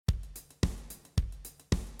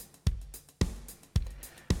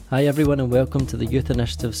Hi everyone and welcome to the Youth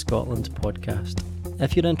Initiative Scotland podcast.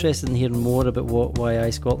 If you're interested in hearing more about what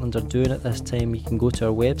YI Scotland are doing at this time, you can go to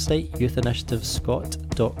our website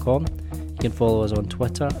youthiniativescot.com. You can follow us on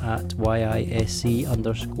Twitter at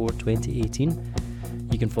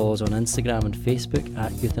YISC_2018. You can follow us on Instagram and Facebook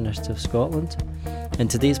at Youth Initiative Scotland. In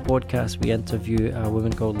today's podcast we interview a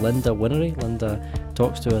woman called Lynda Whinnery. Lynda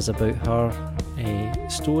talks to us about her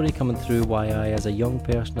story coming through YI as a young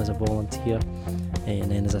person, as a volunteer,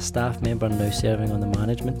 and then as a staff member now serving on the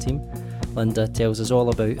management team. Lynda tells us all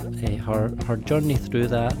about her journey through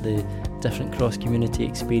that, the different cross-community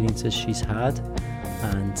experiences she's had,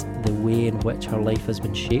 and the way in which her life has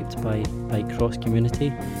been shaped by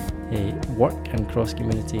cross-community work and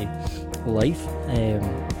cross-community life.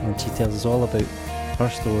 And she tells us all about her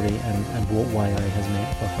story and what YI has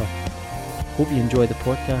meant for her. Hope you enjoy the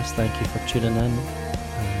podcast. Thank you for tuning in,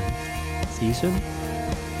 and see you soon.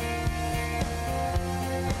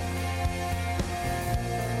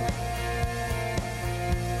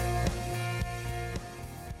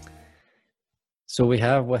 So we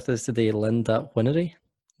have with us today Lynda Whinnery.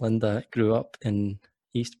 Lynda grew up in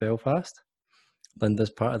East Belfast. Lynda's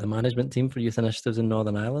part of the management team for youth initiatives in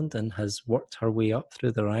Northern Ireland and has worked her way up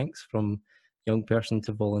through the ranks from young person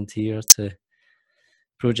to volunteer to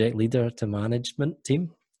project leader to management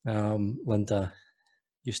team. Lynda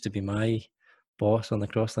used to be my boss on the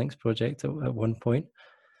crosslinks project at one point.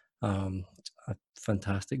 A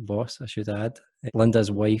fantastic boss, I should add.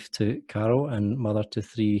 Lynda's wife to Carol and mother to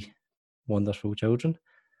 3 wonderful children,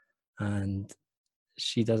 and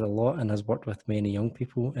she does a lot and has worked with many young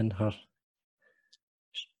people in her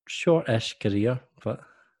short-ish career, but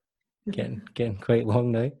getting quite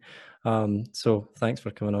long now. So thanks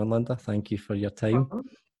for coming on, Lynda. Thank you for your time.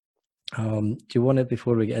 Do you want to,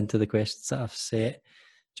 before we get into the questions that I've set,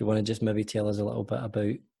 do you want to just maybe tell us a little bit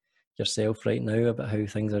about yourself right now, about how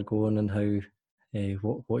things are going and how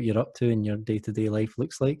what you're up to in your day-to-day life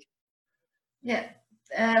looks like? Yeah.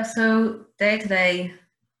 So day-to-day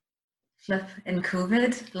flip in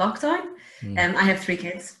COVID lockdown. I have 3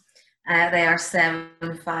 kids. They are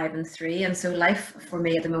 7, 5 and 3, and so life for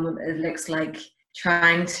me at the moment, it looks like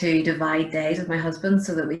trying to divide days with my husband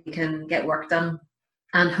so that we can get work done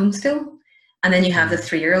and homeschool. And then you have the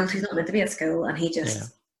 3-year-old who's not meant to be at school, and he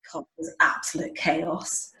just causes absolute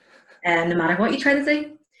chaos, no matter what you try to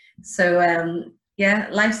do. So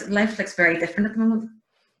life looks very different at the moment.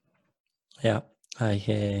 Yeah,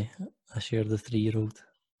 I share the 3-year-old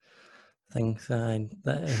things. I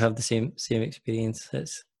have the same experience.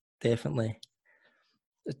 It's definitely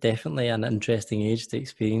an interesting age to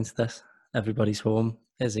experience this. Everybody's home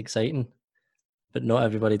is exciting, but not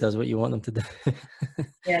everybody does what you want them to do.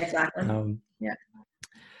 Yeah, exactly.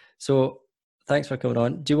 So thanks for coming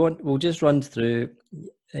on. We'll just run through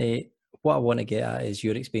what I want to get at is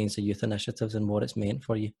your experience of youth initiatives and what it's meant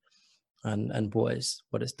for you, and what it's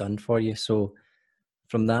done for you. So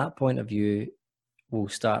from that point of view, we'll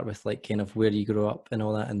start with like kind of where you grew up and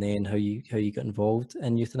all that, and then how you got involved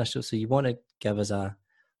in youth initiatives. So you want to give us a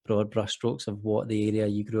broad brushstrokes of what the area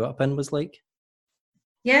you grew up in was like?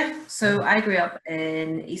 Yeah, so I grew up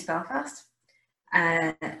in East Belfast.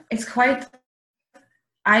 I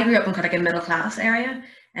grew up in kind of like a middle class area,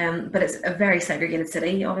 but it's a very segregated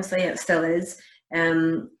city, obviously, it still is.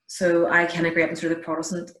 So I kind of grew up in sort of the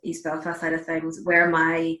Protestant East Belfast side of things, where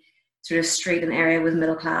my sort of street and area was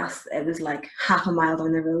middle class. It was like half a mile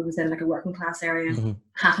down the road was in like a working class area. Mm-hmm.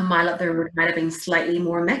 Half a mile up the road might have been slightly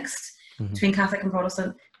more mixed between Catholic and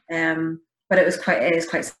Protestant, but it is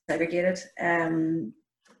quite segregated.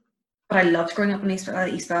 But I loved growing up in East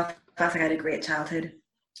Belfast. I had a great childhood.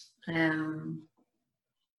 And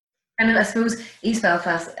I suppose East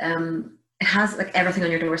Belfast, it has like everything on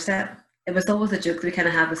your doorstep. It was always a joke that we kind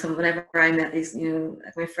of had with someone whenever I met these,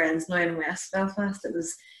 like my friends now in West Belfast. It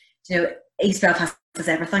was, East Belfast is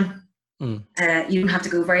everything. You don't have to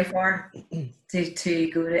go very far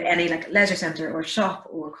to go to any like leisure centre or shop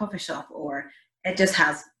or coffee shop, or it just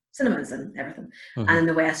has cinemas and everything. And in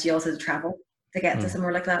the West, you also have to travel to get to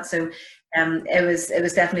somewhere like that. So it was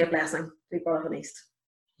definitely a blessing to be brought up in East.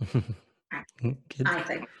 Good. I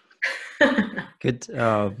think. Good.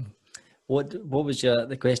 What was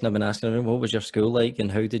the question I've been asking? What was your school like,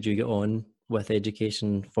 and how did you get on with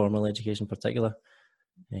education, formal education in particular?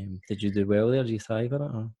 Did you do well there? Did you thrive in it?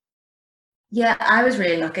 Or? Yeah, I was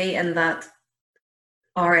really lucky in that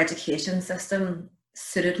our education system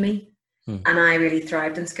suited me, and I really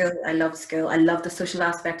thrived in school. I loved school. I loved the social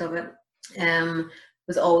aspect of it.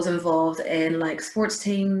 Was always involved in like sports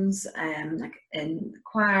teams, like in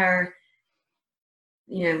choir.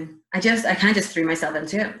 I kind of just threw myself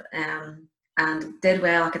into it. and did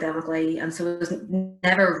well academically, and so was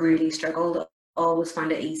never really struggled. Always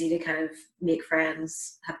found it easy to kind of make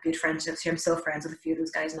friends, have good friendships. Here I'm still friends with a few of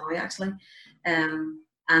those guys now, actually,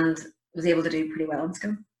 and was able to do pretty well in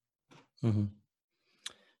school. Mm-hmm.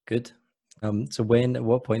 Good. So at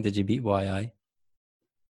what point did you beat YI?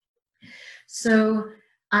 So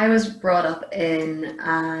I was brought up in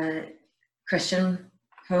a Christian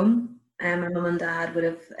home. My mum and dad would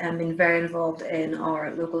have been very involved in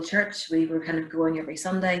our local church. We were kind of going every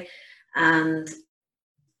Sunday, and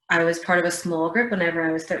I was part of a small group whenever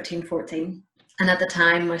I was 13, 14. And at the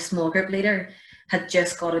time, my small group leader had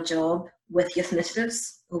just got a job with youth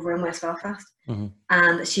initiatives over in West Belfast. Mm-hmm.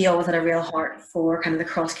 And she always had a real heart for kind of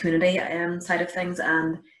the cross community side of things.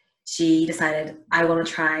 And she decided, I want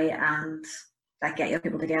to try and like get young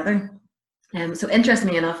people together. So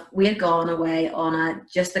interestingly enough, we had gone away on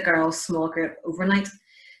just the girls' small group overnight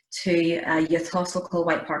to a youth hostel called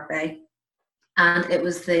White Park Bay. And it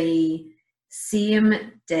was the same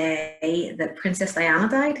day that Princess Diana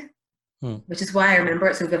died, which is why I remember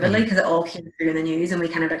it so vividly, because it all came through in the news and we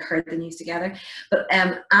kind of like heard the news together. But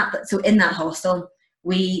so in that hostel,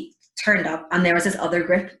 we turned up and there was this other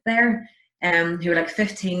group there who were like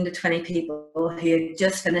 15 to 20 people who had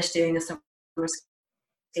just finished doing a summer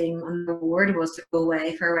scheme, and the reward was to go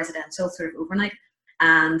away for a residential sort of overnight,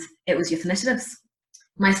 and it was youth initiatives.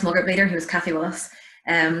 My small group leader, who was Kathy Willis,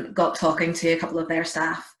 got talking to a couple of their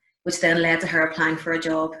staff, which then led to her applying for a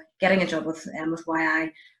job, getting a job with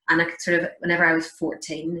YI. And I sort of, whenever I was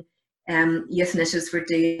 14, youth initiatives were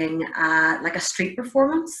doing like a street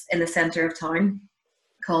performance in the centre of town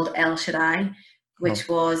called El Shaddai, which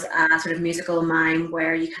was a sort of musical mime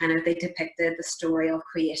where they depicted the story of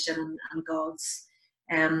creation and God's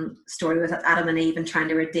story with Adam and Eve and trying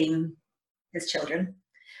to redeem his children.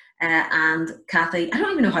 And Kathy, I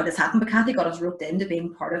don't even know how this happened, but Kathy got us roped into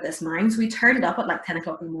being part of this mime. So we turned up at like 10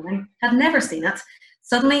 o'clock in the morning, had never seen it,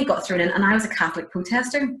 suddenly got thrown in, and I was a Catholic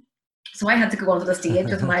protester. So I had to go onto the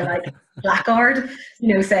stage with my like placard,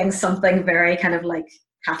 saying something very kind of like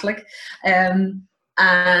Catholic. And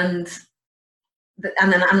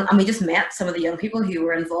we just met some of the young people who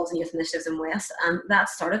were involved in youth initiatives in West, and that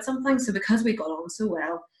started something. So because we got on so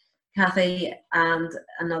well, Kathy and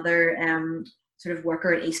another sort of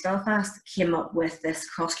worker at East Belfast came up with this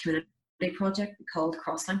cross-community project called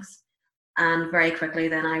Crosslinks. And very quickly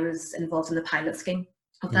then I was involved in the pilot scheme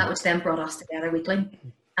of that, which then brought us together weekly.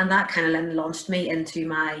 And that kind of then launched me into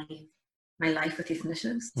my life with youth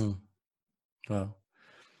initiatives. Wow.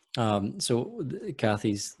 So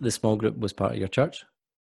Kathy's, the small group was part of your church?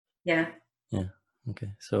 Yeah. Yeah.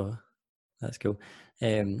 Okay. So that's cool.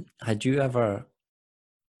 Had you ever,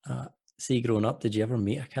 growing up, did you ever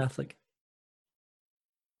meet a Catholic?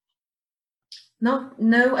 No,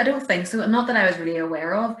 I don't think so. Not that I was really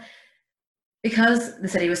aware of, because the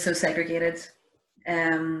city was so segregated.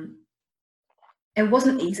 It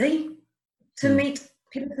wasn't easy to meet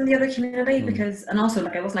people from the other community because, and also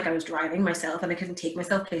like it wasn't like I was driving myself and I couldn't take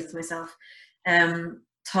myself places myself.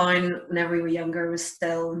 Town, whenever we were younger, was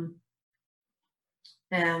still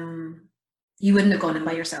you wouldn't have gone in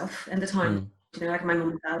by yourself in the town. Like my mum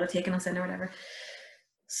and dad had taken us in or whatever.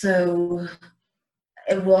 So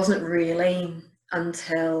it wasn't really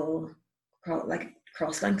until like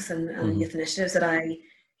crosslinks and youth initiatives that I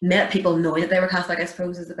met people knowing that they were Catholic, I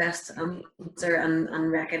suppose, is the best answer,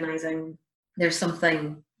 and recognizing there's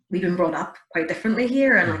something, we've been brought up quite differently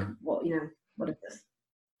here, and like what is this?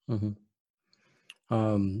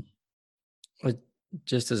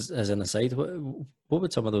 Just as an aside, what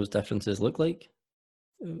would some of those differences look like?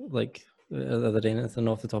 Like, are there anything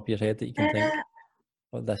off the top of your head that you can think?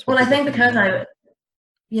 Well, I think because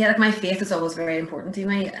like my faith is always very important to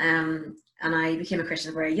me, and I became a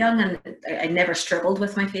Christian very young, and I never struggled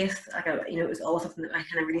with my faith. Like it was always something that I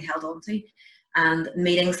kind of really held on to. And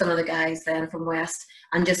meeting some of the guys then from West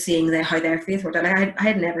and just seeing how their faith worked out. Like I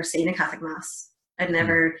had never seen a Catholic mass. I'd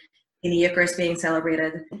never seen the Eucharist being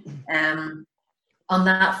celebrated. On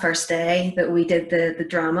that first day that we did the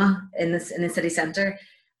drama in the city centre,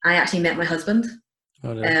 I actually met my husband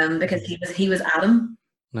because he was Adam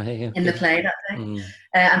in the play that day.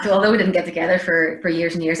 And so although we didn't get together for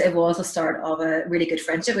years and years, it was the start of a really good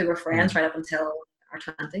friendship. We were friends right up until our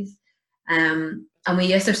 20s. And we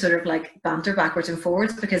used to sort of like banter backwards and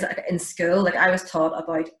forwards because in school, like I was taught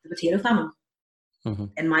about the potato famine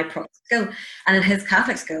in my Protestant school, and in his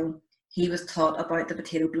Catholic school, he was taught about the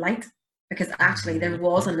potato blight, because actually there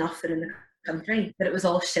was enough food in the country, but it was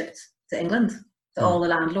all shipped to England. So all the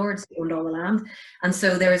landlords owned all the land, and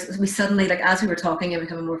so we suddenly, like as we were talking and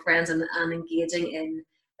becoming more friends and engaging in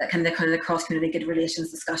that kind of the cross community good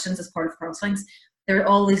relations discussions as part of Crosslinks, there were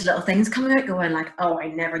all these little things coming out going like, oh, I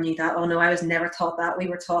never knew that. Oh no, I was never taught that. We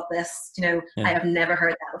were taught this, I have never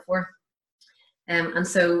heard that before. And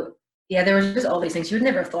so, yeah, there was just all these things you would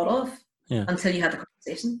never have thought of until you had the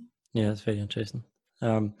conversation. Yeah, that's very interesting.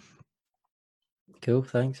 Cool,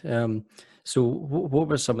 thanks. So what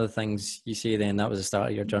were some of the things you say then? That was the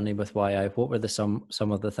start of your journey with YI. What were some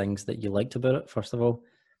of the things that you liked about it, first of all?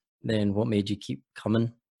 Then what made you keep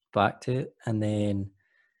coming back to it? And then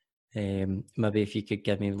maybe if you could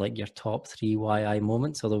give me like your top 3 YI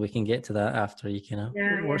moments, although we can get to that after you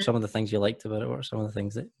what are some of the things you liked about it? What are some of the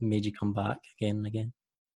things that made you come back again and again?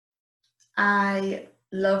 I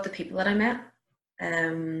love the people that I met.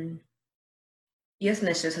 Youth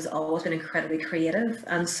Initiatives has always been incredibly creative,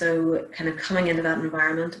 and so kind of coming into that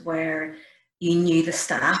environment where you knew the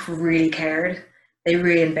staff really cared, they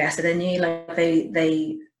really invested in you, like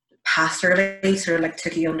they pastorally sort of like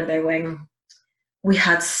took you under their wing. We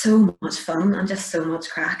had so much fun and just so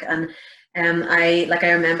much crack, and I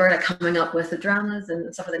remember like coming up with the dramas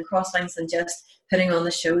and stuff within Crosslinks and just putting on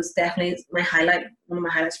the shows. Definitely one of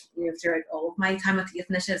my highlights throughout all of my time with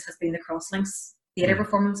Youth Initiatives has been the Crosslinks theatre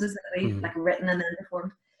performances that we've like written and then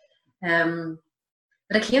performed.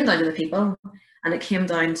 But it came down to the people, and it came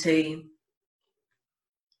down to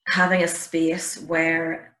having a space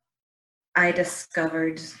where I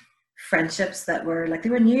discovered friendships that were like, they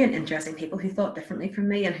were new and interesting people who thought differently from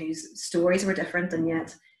me and whose stories were different, and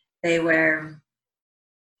yet they were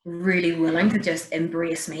really willing to just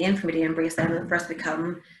embrace me and for me to embrace them and for us to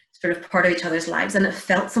become sort of part of each other's lives. And it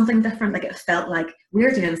felt something different. Like it felt like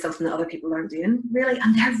we're doing something that other people aren't doing really,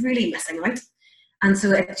 and they're really missing out. And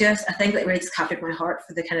so I think that really just captured my heart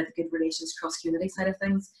for the kind of the good relations cross community side of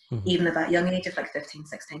things, even at that young age of like 15,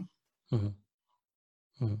 16.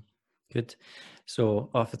 Good. So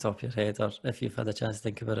off the top of your head, or if you've had a chance to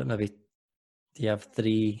think about it, maybe do you have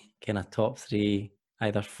 3 kind of top 3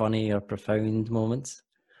 either funny or profound moments?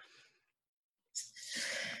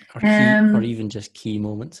 Or even just key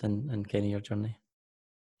moments in kind of your journey?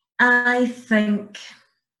 I think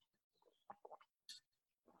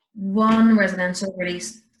one residential really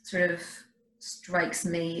sort of strikes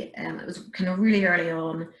me. It was kind of really early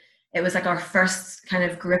on. It was like our first kind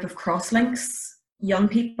of group of crosslinks young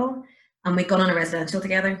people, and we'd gone on a residential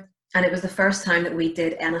together, and it was the first time that we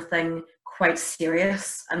did anything quite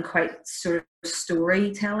serious and quite sort of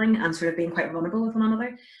storytelling and sort of being quite vulnerable with one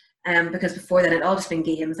another. Because before then, it'd all just been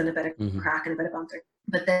games and a bit of crack and a bit of banter.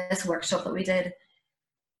 But this workshop that we did,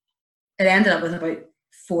 it ended up with about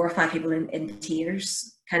 4 or 5 people in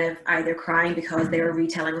tears, kind of either crying because they were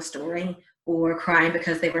retelling a story or crying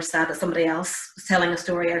because they were sad that somebody else was telling a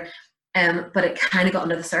story. But it kind of got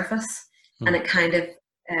under the surface, and it kind of,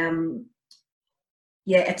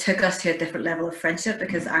 it took us to a different level of friendship,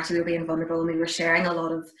 because actually we were being vulnerable and we were sharing a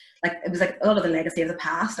lot of, like, it was like a lot of the legacy of the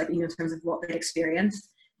past, like, in terms of what they'd experienced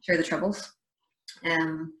through the troubles.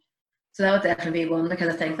 So that would definitely be one,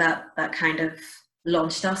 because I think that kind of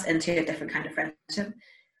launched us into a different kind of friendship.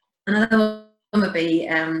 Another one would be,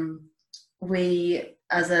 we,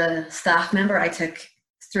 as a staff member, I took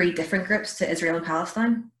 3 different groups to Israel and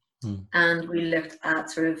Palestine, and we looked at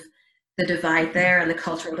sort of the divide there and the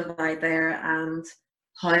cultural divide there, and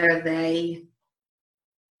how are they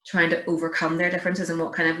trying to overcome their differences and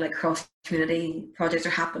what kind of like cross-community projects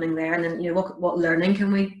are happening there, and then what learning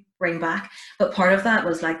can we bring back. But part of that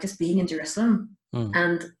was like just being in Jerusalem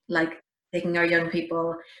and like taking our young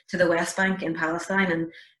people to the West Bank in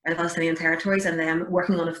Palestine and Palestinian territories, and then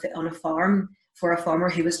working on a farm for a farmer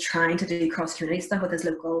who was trying to do cross-community stuff with his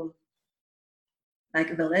local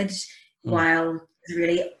like village, while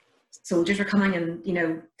Israeli soldiers were coming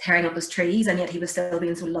and tearing up his trees, and yet he was still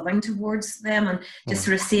being so loving towards them, and just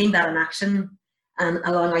sort of seeing that in action and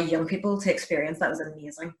allowing our young people to experience that was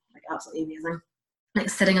amazing, like absolutely amazing. Like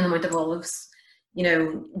sitting on the Mount of Olives,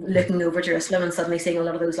 looking over Jerusalem and suddenly seeing a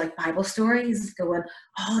lot of those like Bible stories, going,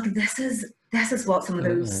 oh, this is what some of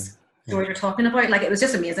those stories are talking about. Like, it was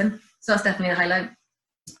just amazing. So that's definitely a highlight.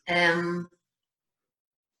 And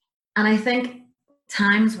I think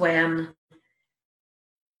times when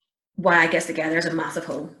YI gets together is a massive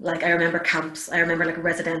whole. Like, I remember camps, I remember like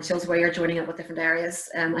residentials where you're joining up with different areas.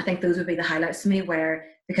 I think those would be the highlights to me,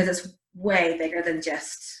 because it's way bigger than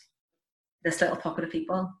just this little pocket of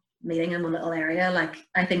people meeting in one little area. Like,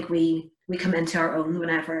 I think we come into our own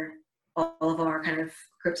whenever all of our kind of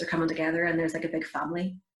groups are coming together and there's like a big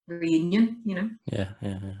family reunion, Yeah.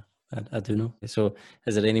 I do know. So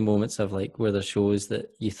is there any moments of like where there shows that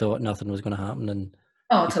you thought nothing was going to happen and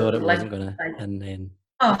you thought it wasn't going to, and then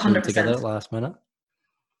 100% together at last minute?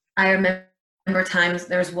 I remember times,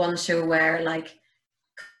 there was one show where like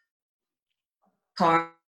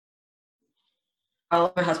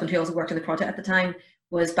my husband, who also worked on the project at the time,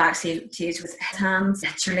 was backstage with his hands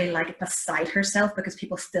literally like beside herself because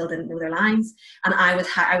people still didn't know their lines. And I was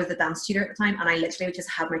the dance tutor at the time, and I literally just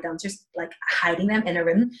had my dancers like hiding them in a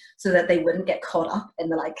room so that they wouldn't get caught up in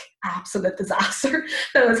the like absolute disaster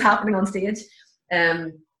that was happening on stage.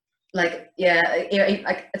 Like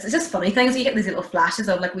it's just funny things. You get these little flashes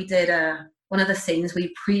of, like, we did one of the scenes,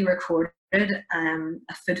 we pre-recorded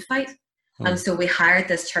a food fight, and so we hired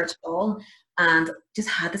this church hall and just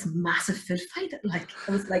had this massive food fight. Like,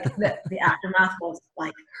 it was like the aftermath was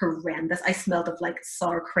like horrendous. I smelled of like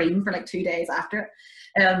sour cream for like 2 days after it.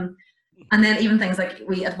 And then even things like,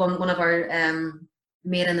 we had one of our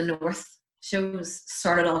Made in the North shows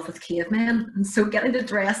started off with cavemen, and so getting to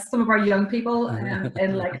dress some of our young people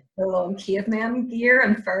in like full on caveman gear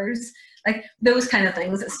and furs, like those kind of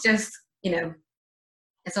things. It's just, you know,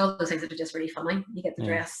 it's all those things that are just really funny. You get to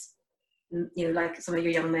dress, you know, like some of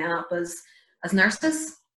your young men up as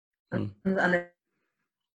nurses, and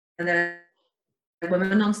then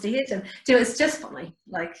women on stage, and you know, it's just funny.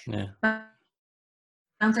 Like,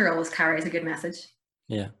 banter always carries a good message.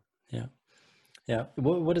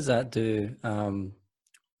 What does that do?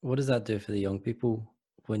 What does that do for the young people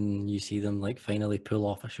when you see them like finally pull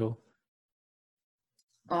off a show?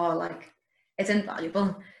 Oh, like, it's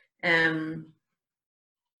invaluable.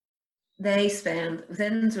 They spend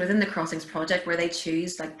within the Crosslinks project, where they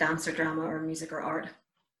choose like dance or drama or music or art,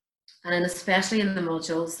 and then especially in the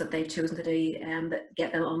modules that they've chosen to do that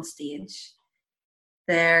get them on stage,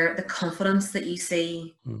 the confidence that you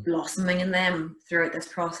see blossoming in them throughout this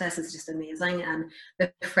process is just amazing. And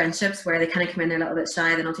the friendships where they kind of come in there a little bit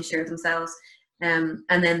shy, they're not too sure of themselves, and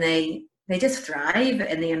then they just thrive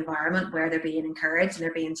in the environment where they're being encouraged and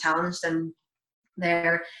they're being challenged, and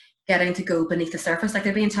they're getting to go beneath the surface. Like,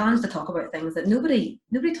 they're being challenged to talk about things that nobody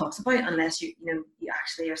talks about unless you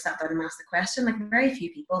actually are sat down and ask the question. Like, very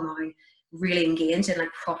few people now really engage in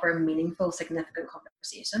like proper, meaningful, significant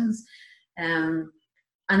conversations. And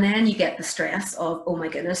then you get the stress of, oh my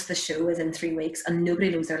goodness, the show is in 3 weeks and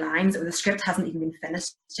nobody knows their lines, or the script hasn't even been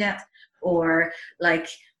finished yet, or like,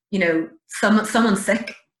 you know, someone's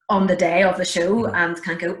sick on the day of the show and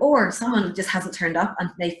can't go, or someone just hasn't turned up and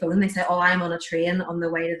they phone and they say, oh, I'm on a train on the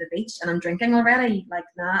way to the beach and I'm drinking already, like,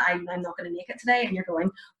 nah, I'm not going to make it today. And you're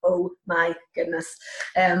going, oh my goodness.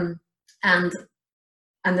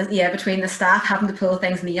 Between the staff having to pull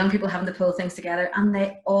things and the young people having to pull things together, and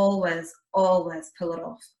they always pull it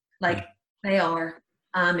off. Like, they are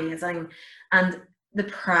amazing. And the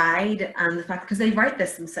pride and the fact, because they write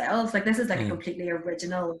this themselves, like, this is like a completely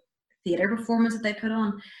original theatre performance that they put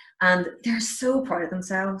on, and they're so proud of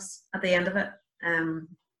themselves at the end of it. And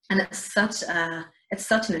it's such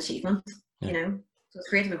an achievement, you know. So it's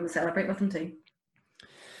great to be able to celebrate with them too.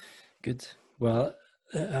 Good. Well,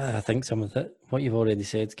 I think some of it, what you've already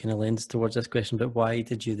said, kind of lends towards this question, but why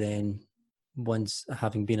did you then, once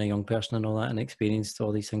having been a young person and all that and experienced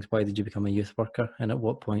all these things, why did you become a youth worker? And at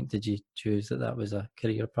what point did you choose that was a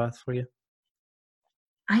career path for you?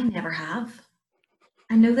 I never have.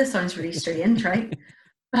 I know this sounds really strange, right?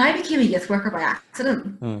 But I became a youth worker by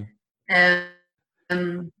accident.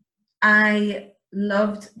 I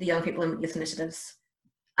loved the young people in youth initiatives.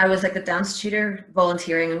 I was like the dance tutor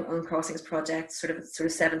volunteering on Crosslinks projects, sort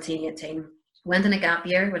of 17, 18. Went in a gap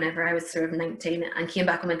year whenever I was sort of 19, and came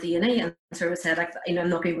back and went to uni, and sort of said, like, you know, I'm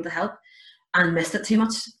not able to help, and missed it too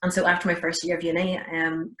much. And so after my first year of uni,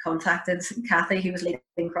 contacted Kathy, who was leading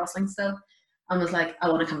Crosslinks still, and was like, I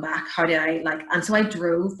want to come back. How do I, like, and so I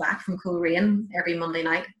drove back from Coleraine every Monday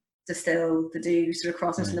night to do sort of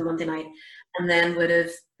Crosslinks on the Monday night, and then would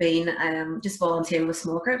have been just volunteering with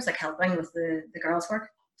small groups, like helping with the girls' work.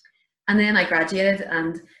 And then I graduated,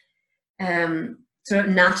 and sort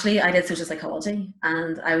of naturally I did social psychology,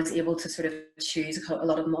 and I was able to sort of choose a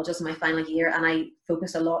lot of modules in my final year, and I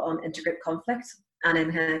focused a lot on intergroup conflict and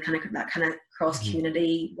in that kind of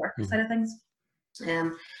cross-community work side of things.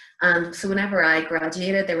 And so whenever I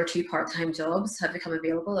graduated, there were 2 part-time jobs had become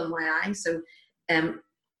available in YI. So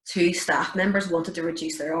 2 staff members wanted to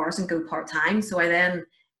reduce their hours and go part-time. So I then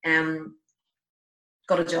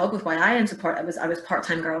got a job with YI, and so I was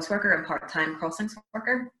part-time girls worker and part-time Crosslinks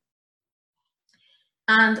worker.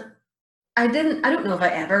 And I don't know if I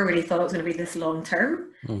ever really thought it was going to be this long term.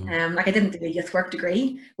 Like, I didn't do a youth work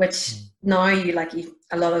degree, which now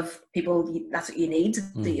a lot of people, that's what you need to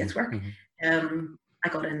do youth work. I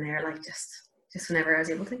got in there like just whenever I was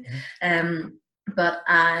able to. But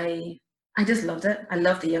I just loved it. I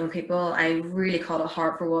loved the young people. I really caught a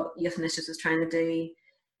heart for what Youth Initiatives was trying to do.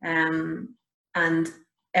 And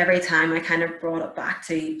every time I kind of brought it back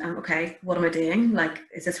to, okay, what am I doing? Like,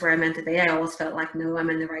 is this where I'm meant to be? I always felt like, no, I'm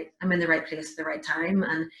in the right place at the right time.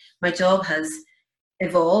 And my job has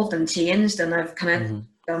evolved and changed, and I've kind of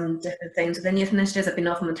done different things within youth initiatives. I've been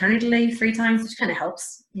off on maternity leave 3 times, which kind of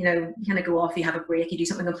helps. You know, you kind of go off, you have a break, you do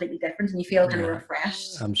something completely different, and you feel kind of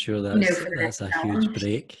refreshed. I'm sure You know, that's for the that's next a challenge. huge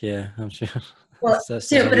break. Yeah, I'm sure. Well,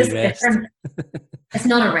 That's you a know, but wee it's rest. different. It's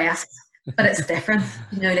not a rest, but it's different.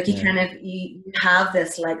 You know, like you kind of you have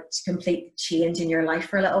this like complete change in your life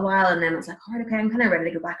for a little while, and then it's like, all right, okay, I'm kind of ready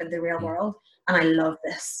to go back into the real world, and I love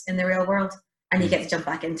this in the real world, and you get to jump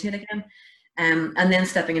back into it again. And then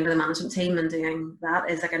stepping into the management team and doing that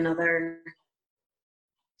is like another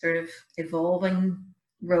sort of evolving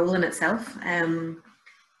role in itself.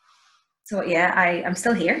 So yeah, I'm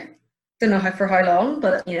still here. Don't know for how long,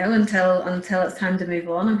 but you know, until it's time to move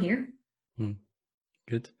on, I'm here.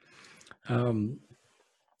 Good.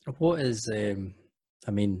 What is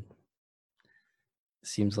I mean, it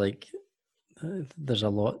seems like there's a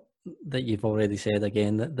lot that you've already said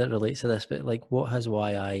again that relates to this, but like, what has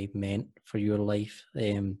YI meant for your life?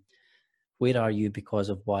 Where are you because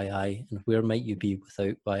of YI, and where might you be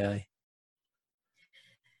without YI?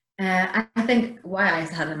 I think YI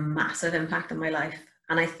has had a massive impact on my life,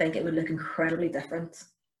 and I think it would look incredibly different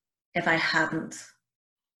if I hadn't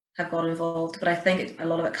have got involved. But I think a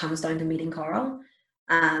lot of it comes down to meeting Carl,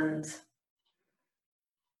 and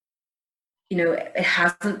you know, it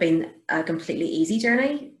hasn't been a completely easy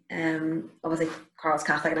journey. Obviously, Carl's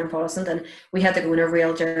Catholic and I'm Protestant, and we had to go on a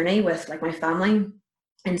real journey with like my family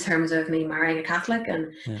in terms of me marrying a Catholic,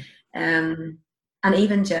 and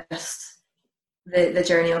even just the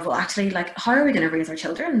journey of, well, actually, like, how are we going to raise our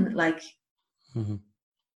children? Like,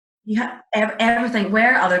 you have everything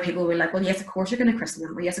where other people were like, well, yes, of course you're going to christen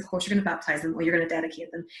them, or yes, of course you're going to baptize them, or you're going to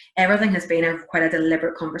dedicate them. Everything has been quite a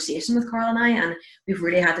deliberate conversation with Carl and I, and we've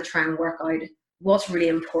really had to try and work out what's really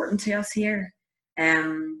important to us here.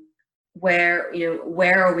 Where, you know,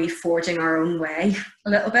 where are we forging our own way a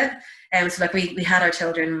little bit? So like we had our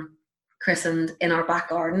children christened in our back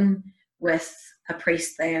garden with a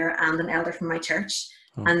priest there and an elder from my church,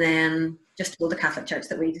 and then just told the Catholic Church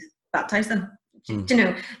that we'd baptize them. You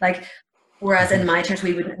know, like, whereas in my church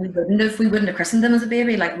we wouldn't have christened them as a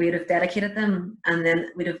baby. Like, we would have dedicated them, and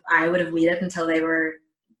then I would have waited until they were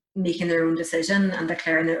making their own decision and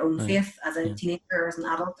declaring their own faith as a teenager or as an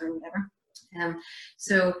adult or whatever.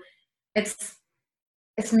 So it's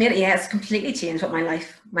completely changed what my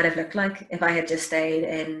life might have looked like if I had just stayed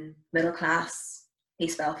in middle class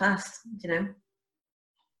East Belfast, you know.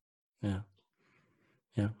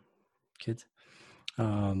 Yeah, good.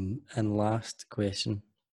 And last question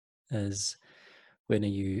is, when are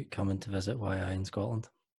you coming to visit YI in Scotland?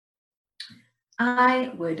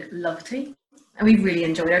 I would love to. And we really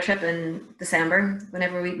enjoyed our trip in December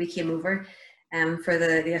whenever we came over for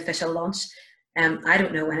the official launch. I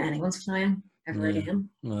don't know when anyone's flying ever again.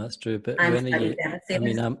 No, that's true. But I'm when are you? devastated. I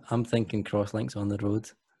mean, I'm thinking crosslinks on the road.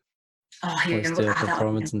 Oh, here, Close to a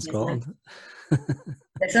performance in Scotland.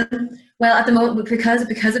 Listen, well, at the moment, because of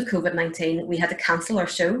COVID-19, we had to cancel our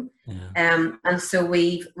show, and so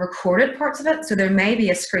we've recorded parts of it. So there may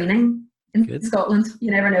be a screening in Scotland.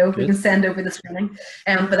 You never know. We can send over the screening,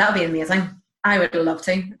 but that would be amazing. I would love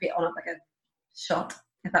to be on it like a shot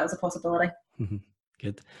if that was a possibility.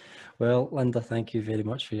 Good. Well, Lynda, thank you very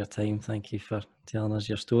much for your time. Thank you for telling us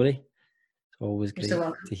your story. It's always great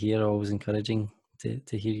to hear. Always encouraging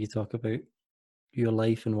to hear you talk about your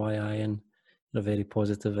life and YI, and a very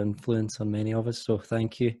positive influence on many of us. So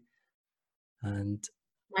thank you. And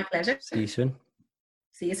my pleasure. See you soon.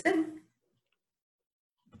 See you soon.